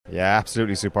Yeah,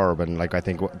 absolutely superb, and like I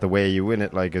think the way you win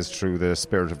it like is through the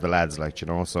spirit of the lads,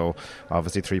 so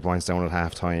obviously 3 points down at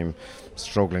half time,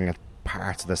 struggling at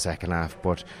parts of the second half,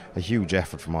 but a huge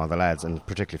effort from all the lads and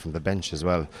particularly from the bench as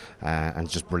well, and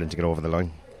just brilliant to get over the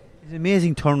line. It's an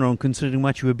amazing turnaround considering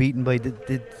what you were beaten by,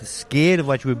 the scale of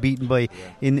what you were beaten by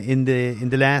in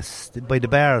the last, by the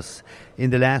Bars in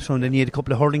the last round, and you had a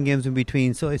couple of hurling games in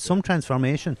between, so it's some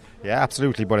transformation. Yeah,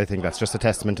 absolutely, but I think that's just a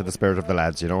testament to the spirit of the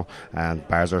lads, and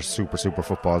Bars are a super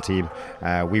football team.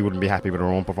 We wouldn't be happy with our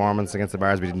own performance against the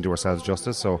Bars. We didn't do ourselves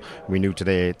justice, so we knew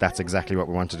today that's exactly what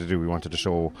we wanted to do. We wanted to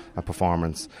show a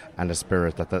performance and a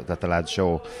spirit that the lads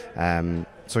show.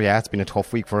 So yeah, it's been a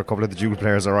tough week for a couple of the dual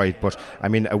players, alright, but I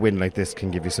mean a win like this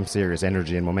can give you some serious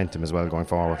energy and momentum as well going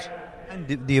forward.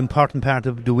 And the important part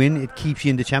of the win, it keeps you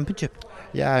in the championship.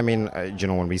 Yeah, I mean,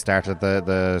 when we started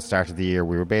the start of the year,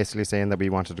 we were basically saying that we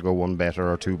wanted to go one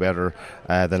better or two better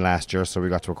than last year, so we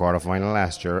got to a quarter final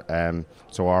last year.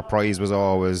 So our prize was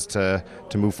always to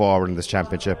move forward in this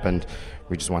championship, and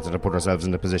we just wanted to put ourselves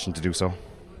in the position to do so.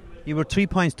 You were 3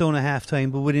 points down at half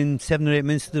time, but within 7 or 8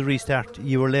 minutes of the restart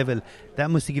you were level. That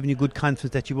must have given you good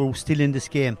confidence that you were still in this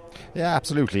game. Yeah,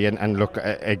 absolutely, and look,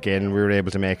 again, we were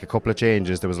able to make a couple of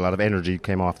changes. There was a lot of energy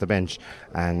came off the bench,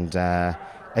 and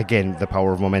again, the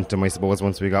power of momentum, I suppose.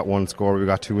 Once we got one score, we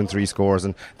got 2 and 3 scores,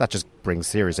 and that just brings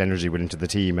serious energy into the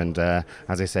team. And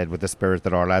as I said, with the spirit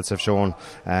that our lads have shown,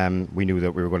 we knew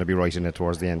that we were going to be right in it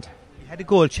towards the end. Had a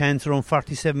goal chance around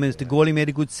 47 minutes. The goalie made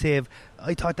a good save.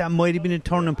 I thought that might have been a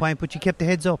turning point, but you kept the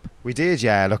heads up. We did,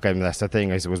 yeah. Look, that's the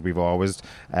thing. I suppose we've always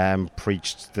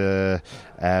preached the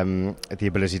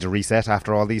ability to reset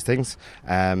after all these things.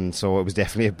 So it was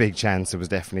definitely a big chance. It was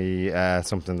definitely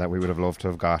something that we would have loved to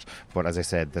have got. But as I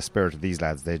said, the spirit of these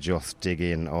lads, they just dig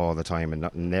in all the time, and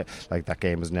that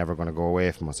game was never going to go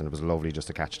away from us. And it was lovely just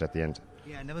to catch it at the end.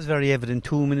 Yeah, and that was very evident.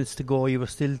 2 minutes to go, you were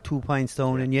still 2 points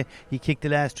down, and you kicked the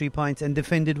last 3 points and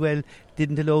defended well.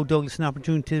 Didn't allow Douglas an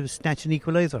opportunity to snatch an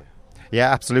equaliser.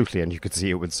 Yeah, absolutely, and you could see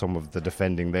it with some of the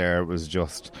defending there. It was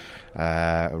just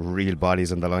real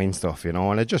bodies on the line stuff,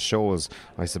 and it just shows,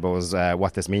 I suppose,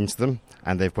 what this means to them.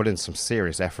 And they've put in some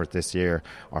serious effort this year.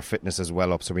 Our fitness is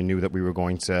well up, so we knew that we were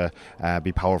going to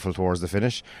be powerful towards the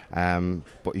finish.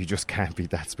 But you just can't beat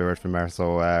that spirit from there,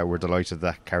 so we're delighted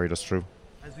that carried us through.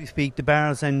 As we speak, the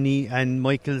Bars and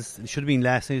Michaels should have been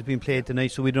last night, it's been played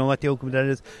tonight, so we don't know what the outcome of that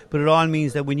is. But it all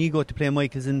means that when you go to play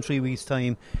Michaels in 3 weeks'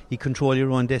 time, you control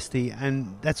your own destiny,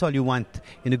 and that's all you want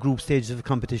in the group stages of the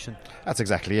competition. That's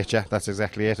exactly it, yeah. That's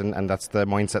exactly it, and that's the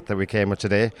mindset that we came with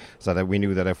today, so that we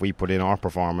knew that if we put in our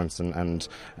performance and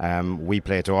we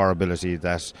play to our ability,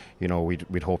 that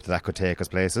we'd hope that could take us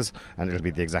places, and it'll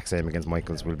be the exact same against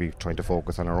Michaels. We'll be trying to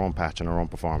focus on our own patch and our own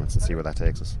performance and see where that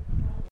takes us.